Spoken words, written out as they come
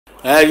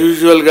As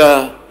యూజువల్గా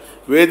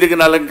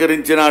వేదికను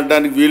అలంకరించిన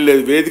అనడానికి వీలు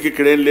లేదు. వేదిక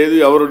ఇక్కడేం లేదు,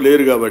 ఎవరు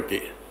లేరు. కాబట్టి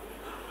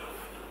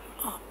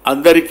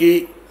అందరికీ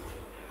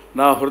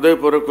నా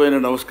హృదయపూర్వకమైన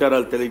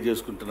నమస్కారాలు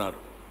తెలియజేసుకుంటున్నారు.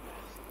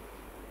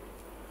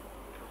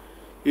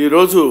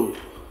 ఈరోజు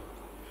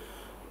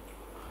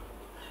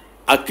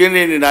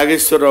అక్కినేని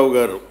నాగేశ్వరరావు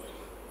గారు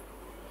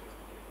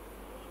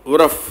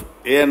ఉరఫ్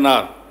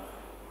ANR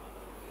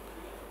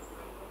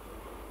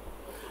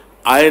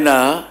ఆయన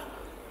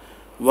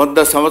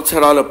 100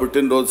 సంవత్సరాల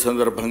పుట్టినరోజు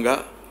సందర్భంగా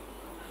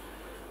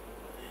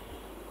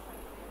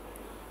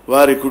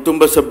వారి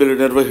కుటుంబ సభ్యులు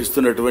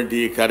నిర్వహిస్తున్నటువంటి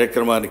ఈ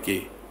కార్యక్రమానికి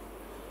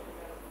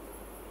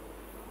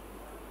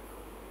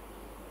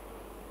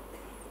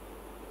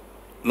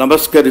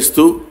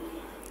నమస్కరిస్తూ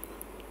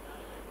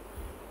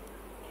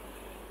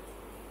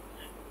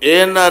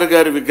ANR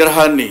గారి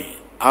విగ్రహాన్ని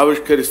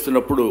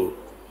ఆవిష్కరిస్తున్నప్పుడు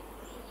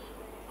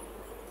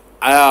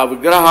ఆ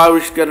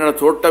విగ్రహావిష్కరణ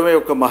చూడటమే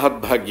ఒక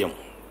మహద్భాగ్యం.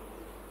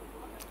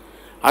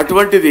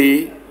 అటువంటిది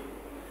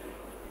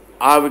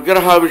ఆ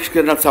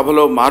విగ్రహావిష్కరణ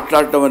సభలో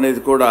మాట్లాడటం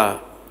అనేది కూడా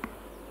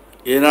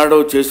ఏనాడో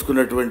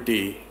చేసుకున్నటువంటి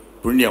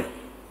పుణ్యం.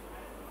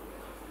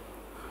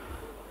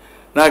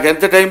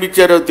 నాకెంత టైం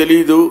ఇచ్చారో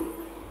తెలియదు.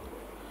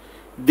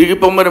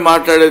 దిగిపోమ్మని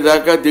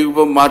మాట్లాడేదాకా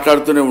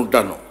మాట్లాడుతూనే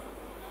ఉంటాను.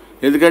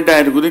 ఎందుకంటే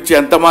ఆయన గురించి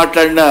ఎంత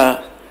మాట్లాడినా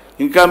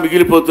ఇంకా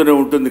మిగిలిపోతూనే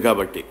ఉంటుంది.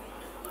 కాబట్టి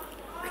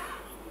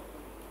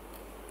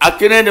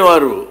అక్కినేని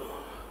వారు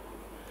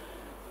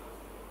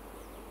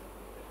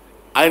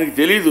ఆయనకి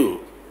తెలీదు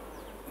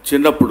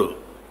చిన్నప్పుడు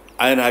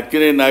ఆయన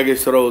అక్కినేని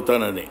నాగేశ్వరరావు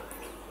అవుతానని.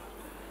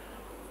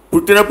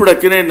 పుట్టినప్పుడు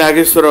అక్కినేని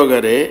నాగేశ్వరరావు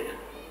గారే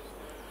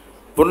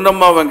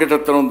పున్నమ్మ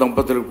వెంకటరత్నం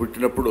దంపతులకు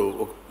పుట్టినప్పుడు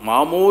ఒక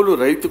మామూలు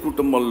రైతు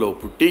కుటుంబంలో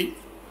పుట్టి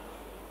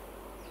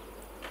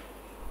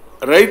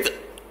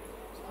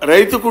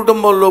రైతు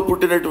కుటుంబంలో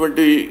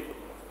పుట్టినటువంటి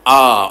ఆ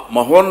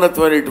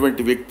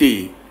మహోన్నతమైనటువంటి వ్యక్తి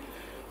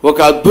ఒక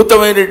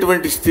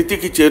అద్భుతమైనటువంటి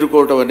స్థితికి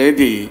చేరుకోవటం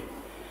అనేది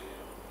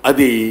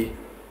అది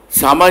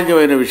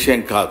సామాన్యమైన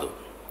విషయం కాదు.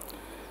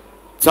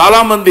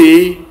 చాలామంది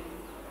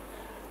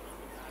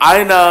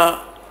ఆయన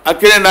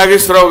అక్కినేని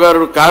నాగేశ్వరరావు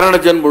గారు కారణ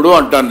జన్ముడు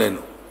అంటాను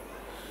నేను.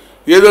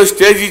 ఏదో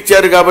స్టేజ్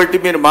ఇచ్చారు కాబట్టి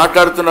మీరు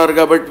మాట్లాడుతున్నారు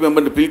కాబట్టి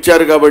మిమ్మల్ని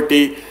పిలిచారు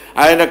కాబట్టి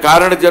ఆయన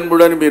కారణ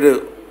జన్ముడు అని మీరు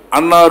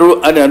అన్నారు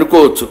అని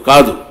అనుకోవచ్చు.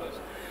 కాదు,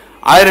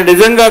 ఆయన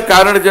నిజంగా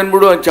కారణ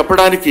జన్ముడు అని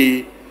చెప్పడానికి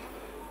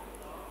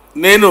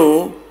నేను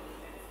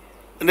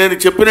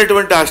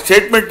చెప్పినటువంటి ఆ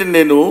స్టేట్మెంట్ని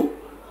నేను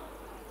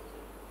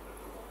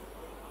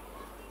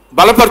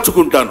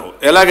బలపరుచుకుంటాను.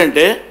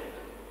 ఎలాగంటే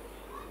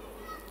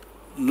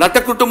నట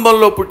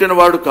కుటుంబంలో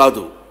పుట్టినవాడు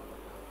కాదు.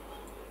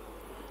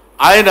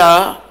 ఆయన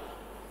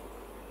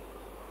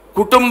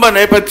కుటుంబ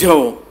నేపథ్యం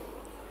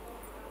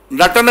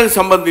నటనకు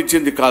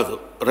సంబంధించింది కాదు,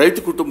 రైతు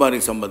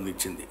కుటుంబానికి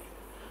సంబంధించింది.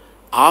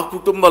 ఆ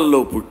కుటుంబంలో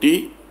పుట్టి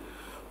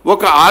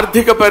ఒక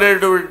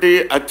ఆర్థికపరమైనటువంటి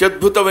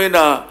అత్యద్భుతమైన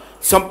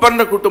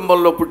సంపన్న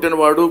కుటుంబంలో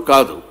పుట్టినవాడు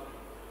కాదు.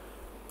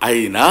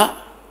 అయినా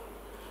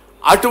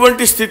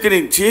అటువంటి స్థితి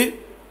నుంచి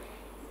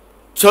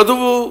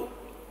చదువు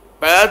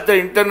పెద్ద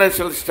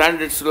ఇంటర్నేషనల్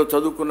స్టాండర్డ్స్లో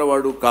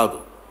చదువుకున్నవాడు కాదు.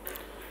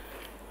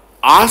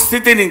 ఆ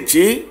స్థితి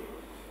నుంచి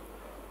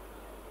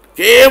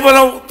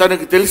కేవలం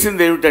తనకు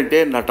తెలిసింది ఏమిటంటే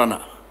నటన.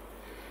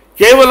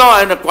 కేవలం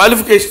ఆయన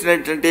క్వాలిఫికేషన్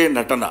ఏంటంటే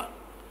నటన.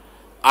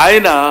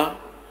 ఆయన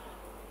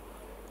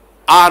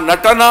ఆ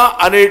నటన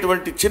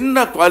అనేటువంటి చిన్న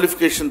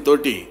క్వాలిఫికేషన్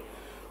తోటి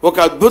ఒక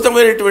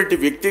అద్భుతమైనటువంటి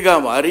వ్యక్తిగా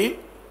మారి,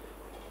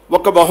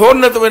 ఒక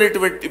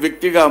మహోన్నతమైనటువంటి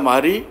వ్యక్తిగా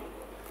మారి,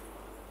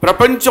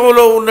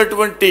 ప్రపంచంలో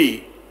ఉన్నటువంటి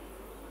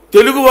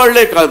తెలుగు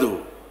వాళ్లే కాదు,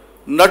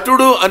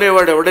 నటుడు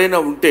అనేవాడు ఎవడైనా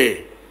ఉంటే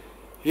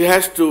he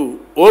has to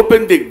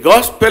open the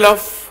gospel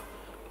of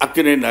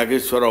Akkineni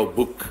Nageswararao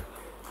book.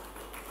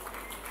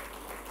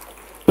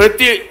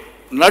 ప్రతి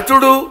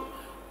నటుడు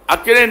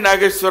అక్కినేని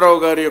నాగేశ్వరరావు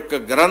గారి యొక్క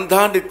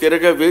గ్రంథాన్ని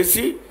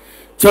తిరగవేసి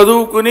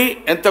చదువుకుని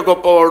ఎంత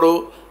గొప్పవాడో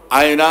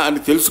ఆయన అని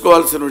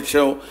తెలుసుకోవాల్సిన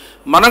విషయం.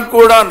 మనం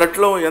కూడా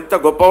నటులో ఎంత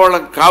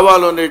గొప్పవాళ్ళం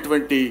కావాలో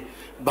అనేటువంటి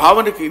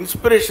భావనకి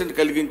ఇన్స్పిరేషన్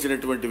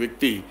కలిగించినటువంటి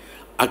వ్యక్తి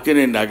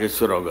అక్కినేని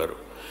నాగేశ్వరరావు గారు.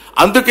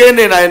 అందుకే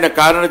నేను ఆయన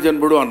కారణ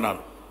జన్ముడు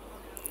అన్నాను.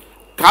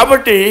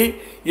 కాబట్టి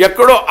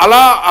ఎక్కడో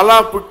అలా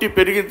పుట్టి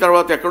పెరిగిన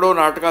తర్వాత ఎక్కడో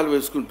నాటకాలు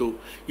వేసుకుంటూ,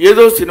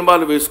 ఏదో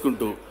సినిమాలు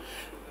వేసుకుంటూ,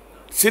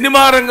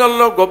 సినిమా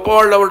రంగంలో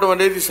గొప్పవాళ్ళు అవ్వడం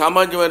అనేది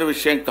సామాన్యమైన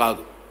విషయం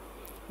కాదు.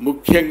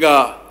 ముఖ్యంగా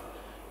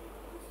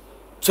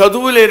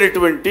చదువు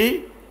లేనటువంటి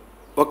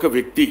ఒక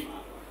వ్యక్తి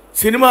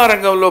సినిమా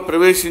రంగంలో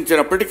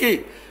ప్రవేశించినప్పటికీ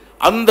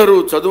అందరూ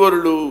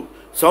చదువరులు,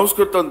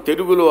 సంస్కృతం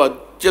తెలుగులో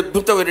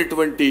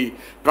అత్యద్భుతమైనటువంటి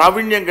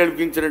ప్రావీణ్యం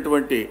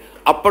కలిగించినటువంటి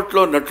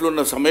అప్పట్లో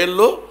నటులున్న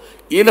సమయంలో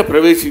ఈయన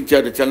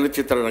ప్రవేశించారు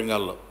చలనచిత్ర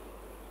రంగంలో.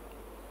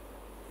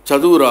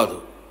 చదువు రాదు,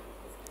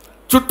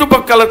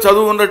 చుట్టుపక్కల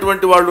చదువు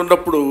ఉన్నటువంటి వాళ్ళు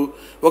ఉన్నప్పుడు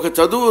ఒక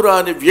చదువు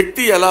రాని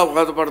వ్యక్తి ఎలా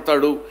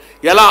బాధపడతాడు,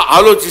 ఎలా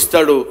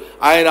ఆలోచిస్తాడు,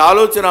 ఆయన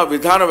ఆలోచన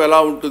విధానం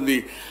ఎలా ఉంటుంది,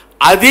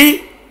 అది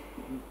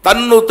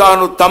తన్ను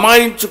తాను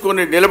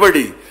తమాయించుకొని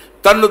నిలబడి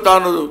తన్ను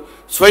తాను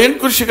స్వయం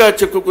కృషిగా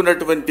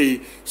చెక్కుకున్నటువంటి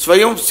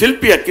స్వయం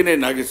శిల్పి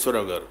అక్కినేని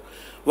నాగేశ్వరరావు గారు.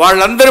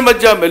 వాళ్ళందరి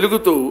మధ్య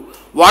మెలుగుతూ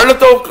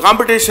వాళ్లతో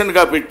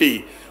కాంపిటీషన్గా పెట్టి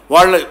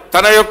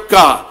తన యొక్క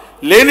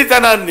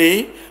లేనితనాన్ని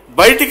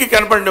బయటికి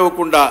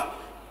కనపడనివ్వకుండా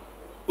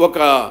ఒక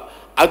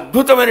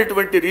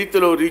అద్భుతమైనటువంటి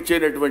రీతిలో రీచ్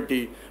అయినటువంటి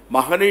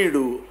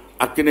మహనీయుడు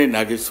అక్కినేని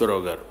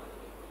నాగేశ్వరరావు గారు.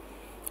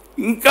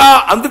 ఇంకా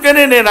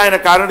అందుకనే నేను ఆయన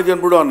కారణ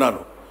జన్ముడు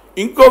అన్నాను.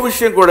 ఇంకో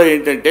విషయం కూడా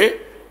ఏంటంటే,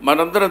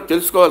 మనందరం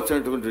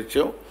తెలుసుకోవాల్సినటువంటి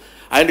విషయం,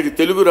 ఆయనకి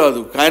తెలుగు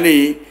రాదు, కానీ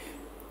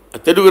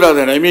తెలుగు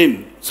రాదని ఐ మీన్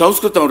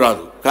సంస్కృతం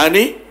రాదు,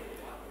 కానీ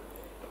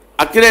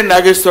అక్కినేని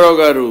నాగేశ్వరరావు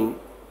గారు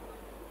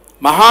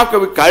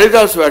మహాకవి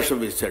కాళిదాసు వేషం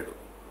వేశాడు,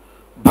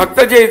 భక్త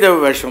జయదేవ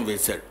వేషం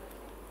వేశాడు,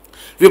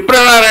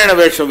 విప్రనారాయణ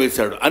వేషం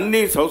వేశాడు.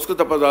 అన్ని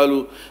సంస్కృత పదాలు,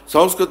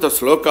 సంస్కృత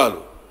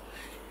శ్లోకాలు.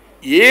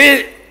 ఏ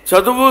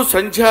చదువు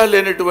సంధ్య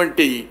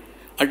లేనటువంటి,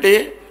 అంటే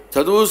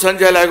చదువు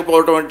సంధ్య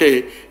లేకపోవటం అంటే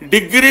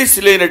డిగ్రీస్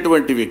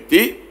లేనటువంటి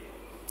వ్యక్తి,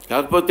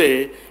 కాకపోతే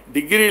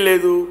డిగ్రీ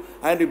లేదు,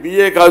 ఆయన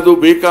బిఏ కాదు,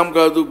 బీకామ్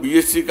కాదు,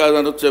 బిఎస్సి కాదు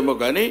అనొచ్చేమో,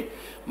 కానీ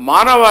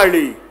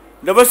మానవాళి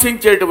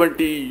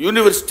నివసించేటువంటి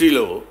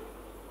యూనివర్సిటీలో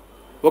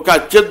ఒక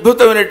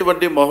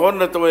అత్యద్భుతమైనటువంటి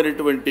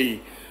మహోన్నతమైనటువంటి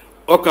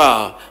ఒక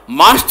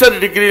మాస్టర్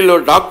డిగ్రీలో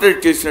డాక్టరేట్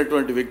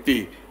చేసినటువంటి వ్యక్తి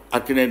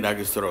అక్కినేని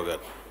నాగేశ్వరరావు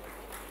గారు.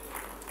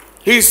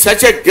 He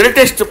such a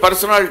greatest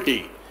personality.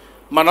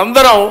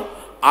 మనందరం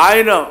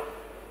ఆయన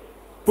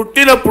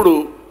పుట్టినప్పుడు,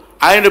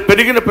 ఆయన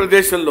పెరిగిన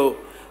ప్రదేశంలో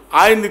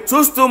ఆయన్ని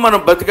చూస్తూ మనం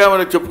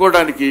బతికామని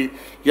చెప్పుకోవడానికి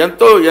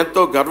ఎంతో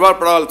ఎంతో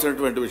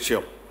గర్వపడాల్సినటువంటి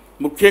విషయం.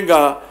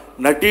 ముఖ్యంగా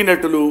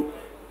నటీనటులు,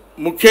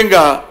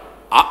 ముఖ్యంగా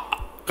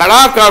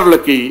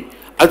కళాకారులకి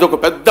అదొక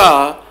పెద్ద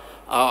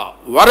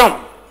వరం.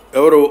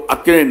 ఎవరు?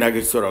 అక్కినేని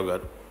నాగేశ్వరరావు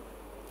గారు.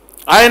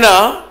 ఆయన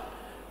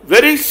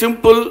వెరీ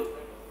సింపుల్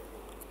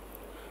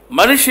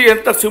మనిషి.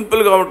 ఎంత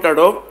సింపుల్గా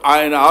ఉంటాడో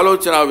ఆయన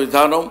ఆలోచన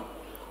విధానం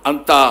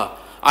అంత,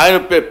 ఆయన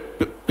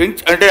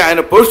అంటే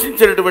ఆయన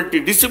పోషించినటువంటి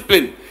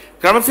డిసిప్లిన్,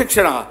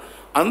 క్రమశిక్షణ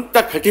అంత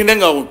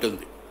కఠినంగా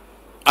ఉంటుంది.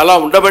 అలా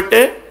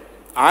ఉండబట్టే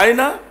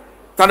ఆయన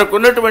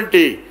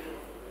తనకున్నటువంటి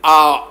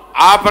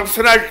ఆ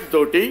పర్సనాలిటీ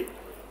తోటి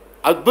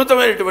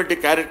అద్భుతమైనటువంటి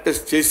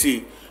క్యారెక్టర్స్ చేసి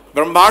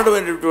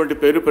బ్రహ్మాండమైనటువంటి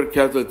పేరు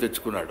ప్రఖ్యాతులు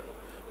తెచ్చుకున్నాడు.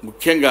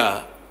 ముఖ్యంగా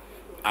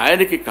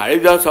ఆయనకి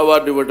కాళిదాసు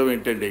అవార్డు ఇవ్వడం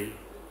ఏంటండి,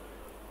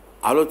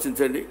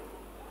 ఆలోచించండి.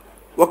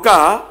 ఒక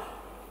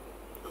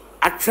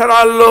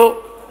అక్షరాల్లో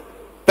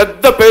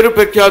పెద్ద పేరు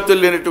ప్రఖ్యాతులు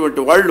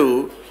లేనటువంటి వాళ్ళు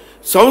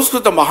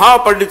సంస్కృత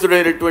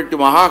మహాపండితుడైనటువంటి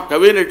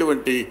మహాకవి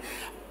అయినటువంటి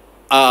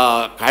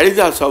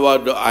కాళిదాసు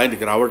అవార్డు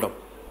ఆయనకి రావడం,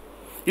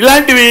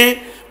 ఇలాంటివి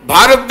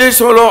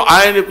భారతదేశంలో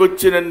ఆయనకు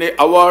వచ్చినన్ని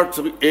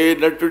అవార్డ్స్ ఏ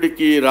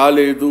నటుడికి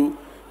రాలేదు.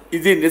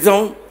 ఇది నిజం,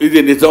 ఇది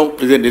నిజం,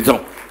 ఇది నిజం.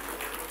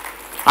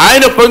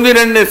 ఆయన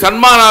పొందినన్ని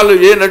సన్మానాలు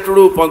ఏ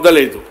నటుడు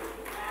పొందలేదు.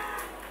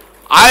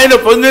 ఆయన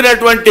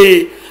పొందినటువంటి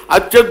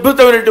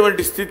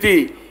అత్యద్భుతమైనటువంటి స్థితి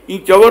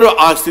ఇంకెవరు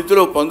ఆ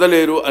స్థితిలో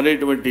పొందలేరు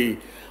అనేటువంటి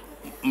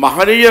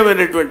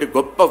మహనీయమైనటువంటి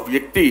గొప్ప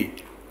వ్యక్తి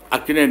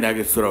అక్కినేని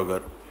నాగేశ్వరరావు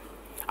గారు.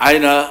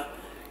 ఆయన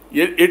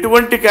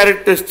ఎటువంటి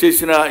క్యారెక్టర్స్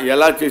చేసినా,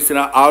 ఎలా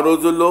చేసినా ఆ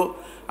రోజుల్లో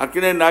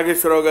అక్కినేని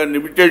నాగేశ్వరరావు గారిని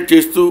ఇమిటేట్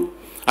చేస్తూ,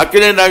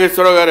 అక్కినేని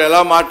నాగేశ్వరరావు గారు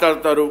ఎలా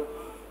మాట్లాడతారు,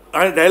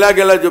 ఆయన డైలాగ్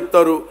ఎలా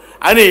చెప్తారు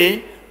అని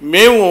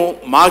మేము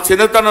మా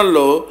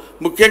చిన్నతనంలో,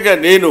 ముఖ్యంగా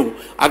నేను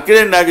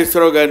అక్కినేని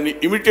నాగేశ్వరరావు గారిని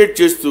ఇమిటేట్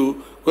చేస్తూ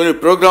కొన్ని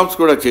ప్రోగ్రామ్స్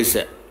కూడా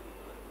చేశా.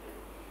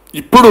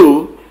 ఇప్పుడు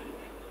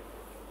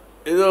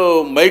ఏదో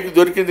మైక్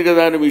దొరికింది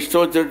కదా అని ఇష్టం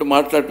వచ్చినట్టు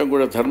మాట్లాడటం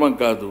కూడా ధర్మం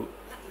కాదు.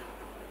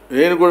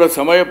 నేను కూడా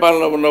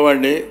సమయపాలన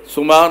ఉన్నవాడిని.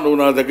 సుమా, నువ్వు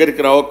నా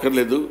దగ్గరికి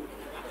రావక్కర్లేదు,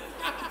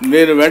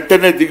 నేను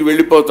వెంటనే దిగి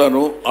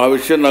వెళ్ళిపోతాను, ఆ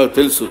విషయం నాకు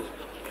తెలుసు.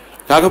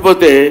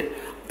 కాకపోతే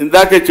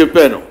ఇందాకే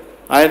చెప్పాను,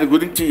 ఆయన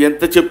గురించి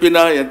ఎంత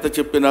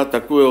చెప్పినా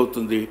తక్కువే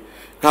అవుతుంది.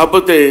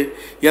 కాకపోతే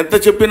ఎంత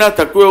చెప్పినా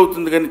తక్కువే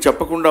అవుతుంది, కానీ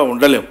చెప్పకుండా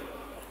ఉండలేం.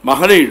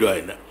 మహనీయుడు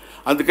ఆయన.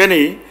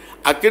 అందుకని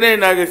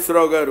అక్కినేని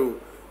నాగేశ్వరరావు గారు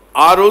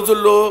ఆ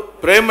రోజుల్లో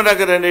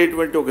ప్రేమనగర్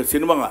అనేటువంటి ఒక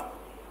సినిమా,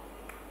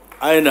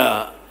 ఆయన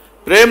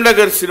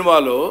ప్రేమనగర్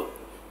సినిమాలో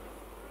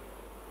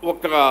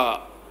ఒక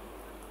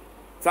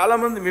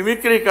చాలామంది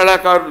మిమిక్రీ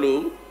కళాకారులు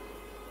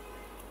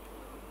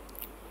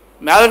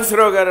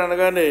నాగేశ్వరరావు గారు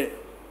అనగానే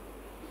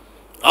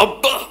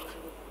అబ్బా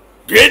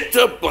గ్రేట్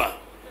అబ్బా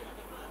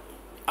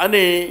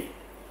అని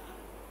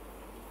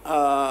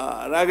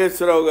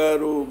నాగేశ్వరరావు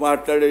గారు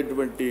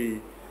మాట్లాడేటువంటి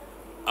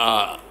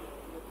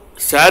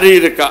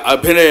శారీరక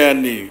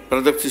అభినయాన్ని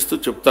ప్రదర్శిస్తూ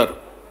చెప్తారు.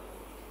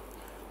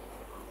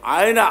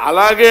 ఆయన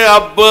అలాగే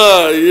అబ్బా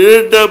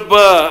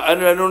ఏంటబ్బా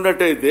అని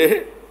ఉన్నట్టయితే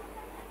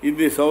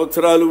ఇన్ని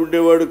సంవత్సరాలు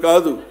ఉండేవాడు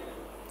కాదు,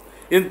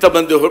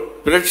 ఇంతమంది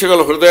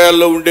ప్రేక్షకుల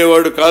హృదయాల్లో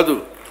ఉండేవాడు కాదు.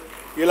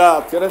 ఇలా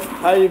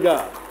చిరస్థాయిగా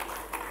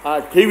ఆ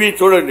టీవీ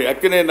చూడండి,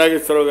 అక్కినేని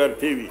నాగేశ్వరరావు గారి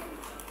టీవీ,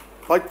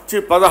 పచ్చి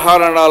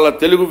 16 అణాల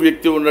తెలుగు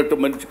వ్యక్తి ఉన్నట్టు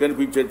మంచి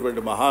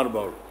కనిపించేటువంటి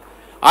మహానుభావుడు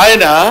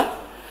ఆయన.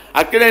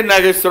 అక్కినేని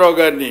నాగేశ్వరరావు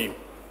గారిని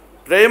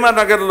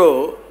ప్రేమనగర్లో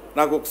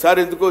నాకు ఒకసారి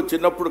ఎందుకో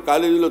చిన్నప్పుడు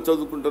కాలేజీలో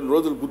చదువుకుంటున్న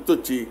రోజులు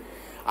గుర్తొచ్చి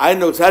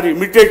ఆయన ఒకసారి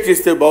ఇమిటేట్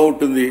చేస్తే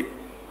బాగుంటుంది,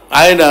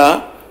 ఆయన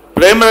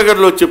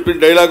ప్రేమనగర్లో చెప్పిన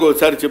డైలాగ్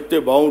ఒకసారి చెప్తే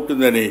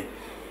బాగుంటుందని.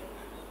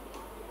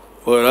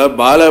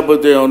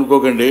 బాగాలేకపోతే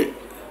అనుకోకండి,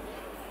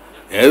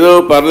 ఏదో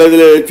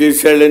పర్లేదులే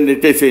చేసేయాలని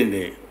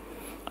నెట్టేసేయండి,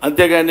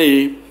 అంతేగాని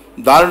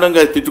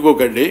దారుణంగా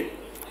తిట్టుకోకండి.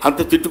 అంత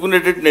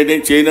తిట్టుకునేటట్టు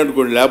నేనేం చేయను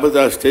అనుకోండి, లేకపోతే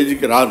ఆ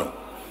స్టేజ్కి రాను.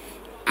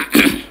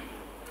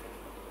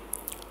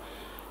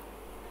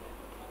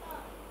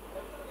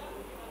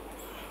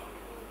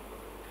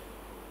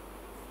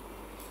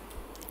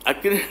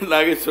 అక్కినేని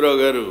నాగేశ్వరరావు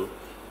గారు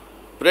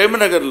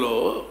ప్రేమనగర్లో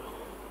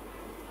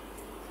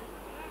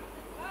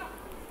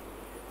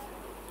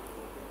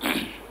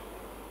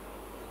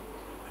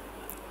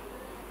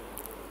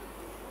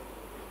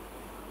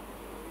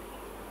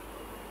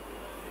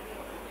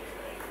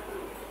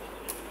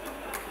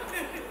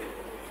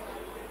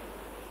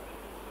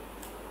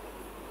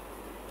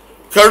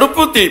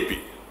కడుపు తీపి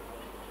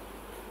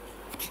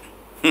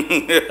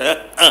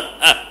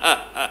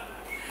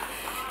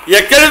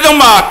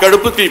ఎక్కడిదమ్మా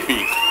కడుపు తీపి?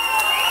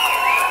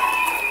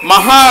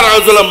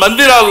 మహారాజుల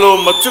మందిరాల్లో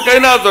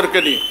మచ్చుకైనా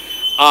దొరకని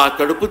ఆ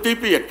కడుపు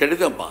తీపి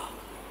ఎక్కడిదమ్మా?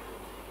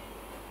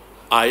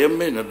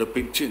 ఆయమ్మే నన్ను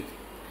పెంచింది,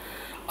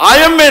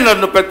 ఆయమ్మే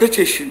నన్ను పెద్ద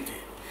చేసింది,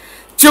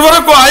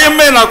 చివరకు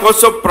ఆయమ్మే నా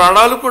కోసం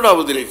ప్రాణాలు కూడా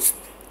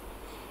వదిలేసింది.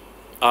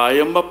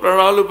 ఆయమ్మ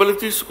ప్రాణాలు బలి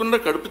తీసుకున్న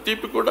కడుపు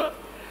తీపి కూడా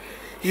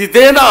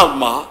ఇదేనా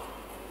అమ్మా?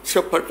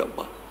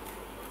 చెప్పండమ్మా,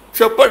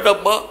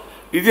 చెప్పండమ్మా.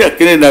 ఇది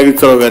అక్కినేని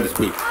నాగేశ్వరరావు గారి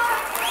స్పీచ్.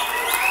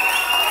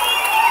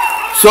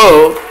 సో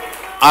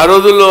ఆ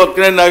రోజుల్లో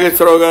అక్కినేని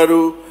నాగేశ్వరరావు గారు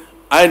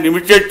ఆయన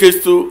ఇమిటేట్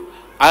చేస్తూ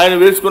ఆయన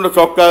వేసుకున్న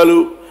చొక్కాలు,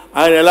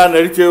 ఆయన ఎలా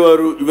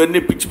నడిచేవారు, ఇవన్నీ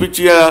పిచ్చి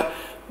పిచ్చిగా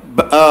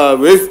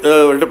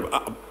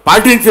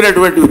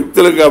పాటించినటువంటి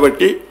వ్యక్తులు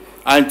కాబట్టి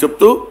ఆయన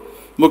చెప్తూ,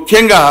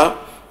 ముఖ్యంగా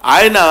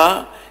ఆయన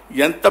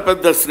ఎంత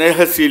పెద్ద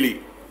స్నేహశీలి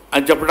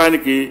అని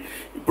చెప్పడానికి,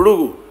 ఇప్పుడు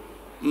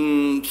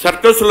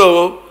సర్కస్లో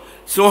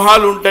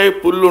సింహాలు ఉంటాయి,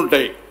 పుల్లు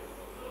ఉంటాయి,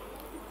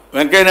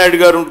 వెంకయ్యనాయుడు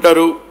గారు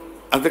ఉంటారు,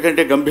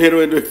 అంతకంటే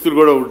గంభీరమైన వ్యక్తులు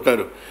కూడా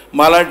ఉంటారు,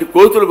 మాలాంటి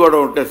కోతులు కూడా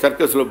ఉంటాయి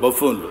సర్కస్లో,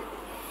 బఫూన్లు.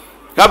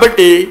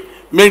 కాబట్టి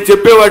మేము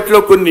చెప్పే వాటిలో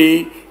కొన్ని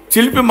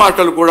చిలిపి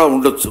మాటలు కూడా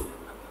ఉండొచ్చు.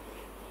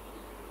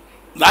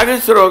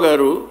 నాగేశ్వరరావు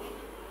గారు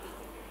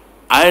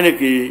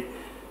ఆయనకి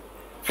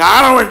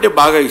కారం అంటే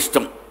బాగా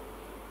ఇష్టం.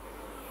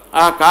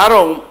 ఆ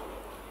కారం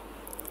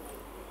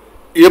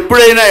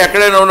ఎప్పుడైనా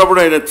ఎక్కడైనా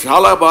ఉన్నప్పుడు ఆయన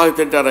చాలా బాగా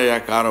తింటారయ్యా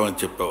కారం అని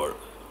చెప్పేవాడు.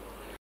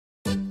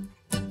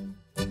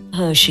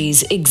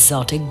 Hershey's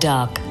Exotic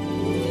Dark,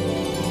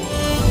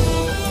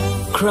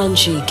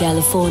 Crunchy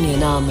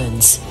Californian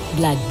Almonds,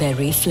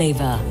 Blackberry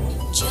Flavor,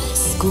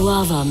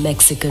 Guava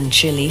Mexican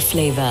Chili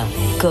Flavor,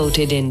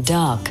 Coated in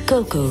Dark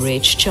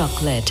Cocoa-Rich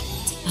Chocolate.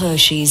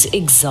 Hershey's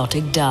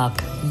Exotic Dark.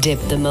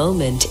 Dip the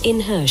moment in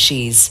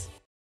Hershey's.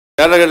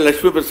 Yadagiri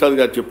Lakshmi Prasad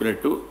గారు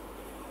చెప్పినట్టు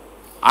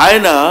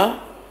ఆయన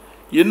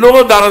ఎన్నో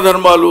దాన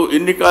ధర్మాలు,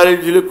 ఎన్ని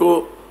కాలేజీలకు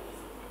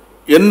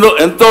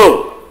ఎంతో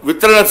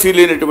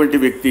వితరణశీలైనటువంటి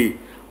వ్యక్తి,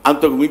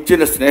 అంతకు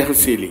మించిన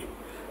స్నేహశీలి,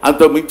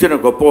 అంతకు మించిన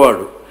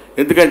గొప్పవాడు.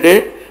 ఎందుకంటే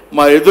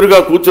మా ఎదురుగా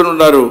కూర్చొని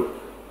ఉన్నారు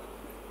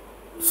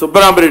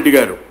సుబ్బరామిరెడ్డి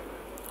గారు.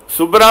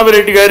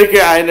 సుబ్బరామిరెడ్డి గారికి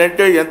ఆయన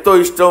అంటే ఎంతో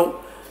ఇష్టం.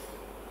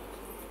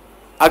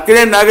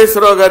 అక్కినేని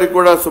నాగేశ్వరరావు గారికి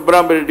కూడా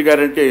సుబ్బరామిరెడ్డి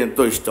గారు అంటే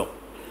ఎంతో ఇష్టం.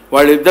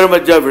 వాళ్ళిద్దరి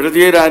మధ్య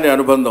విడదీయరాని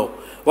అనుబంధం.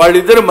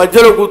 వాళ్ళిద్దరి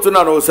మధ్యలో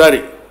కూర్చున్నాను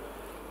ఒకసారి.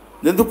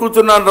 ఎందుకు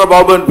కూర్చున్నాను రా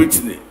బాబు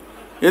అనిపించింది.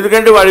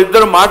 ఎందుకంటే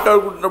వాళ్ళిద్దరు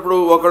మాట్లాడుకుంటున్నప్పుడు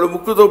ఒకళ్ళు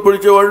ముక్కుతో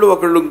పొడిచేవాళ్ళు,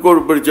 ఒకళ్ళు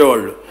ఇంకోటి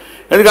పొడిచేవాళ్ళు.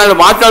 ఎందుకంటే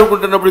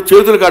మాట్లాడుకుంటున్నప్పుడు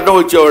చేతులకు అడ్డం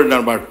వచ్చేవాళ్ళు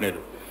అనమాట. నేను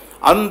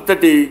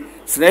అంతటి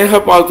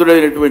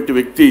స్నేహపాతుడైనటువంటి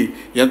వ్యక్తి.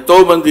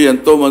 ఎంతోమంది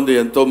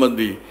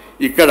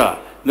ఇక్కడ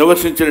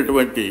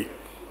నివసించినటువంటి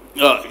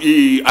ఈ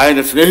ఆయన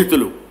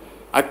స్నేహితులు.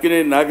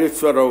 అక్కినేని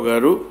నాగేశ్వరరావు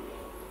గారు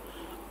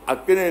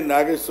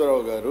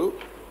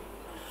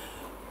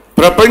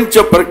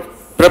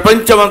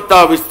ప్రపంచమంతా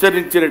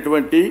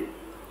విస్తరించినటువంటి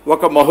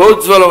ఒక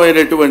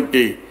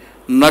మహోజ్వలమైనటువంటి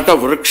నట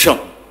వృక్షం.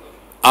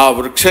 ఆ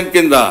వృక్షం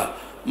కింద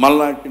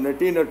మనలాంటి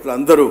నటీనటులు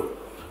అందరూ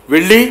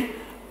వెళ్ళి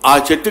ఆ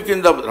చెట్టు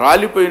కింద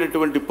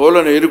రాలిపోయినటువంటి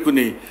పూలను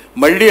ఏరుకుని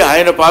మళ్ళీ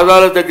ఆయన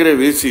పాదాల దగ్గర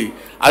వేసి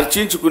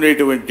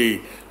అర్చించుకునేటువంటి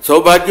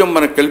సౌభాగ్యం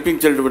మనకు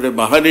కల్పించినటువంటి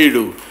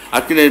మహనీయుడు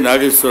అక్కినేని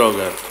నాగేశ్వరరావు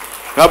గారు.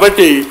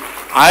 కాబట్టి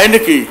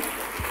ఆయనకి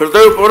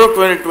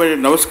హృదయపూర్వకమైనటువంటి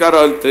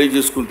నమస్కారాలు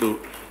తెలియజేసుకుంటూ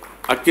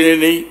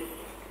Akkineni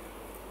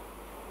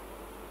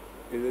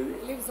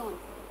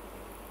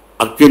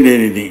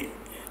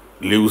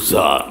lives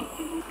on.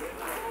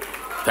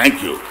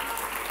 Thank you.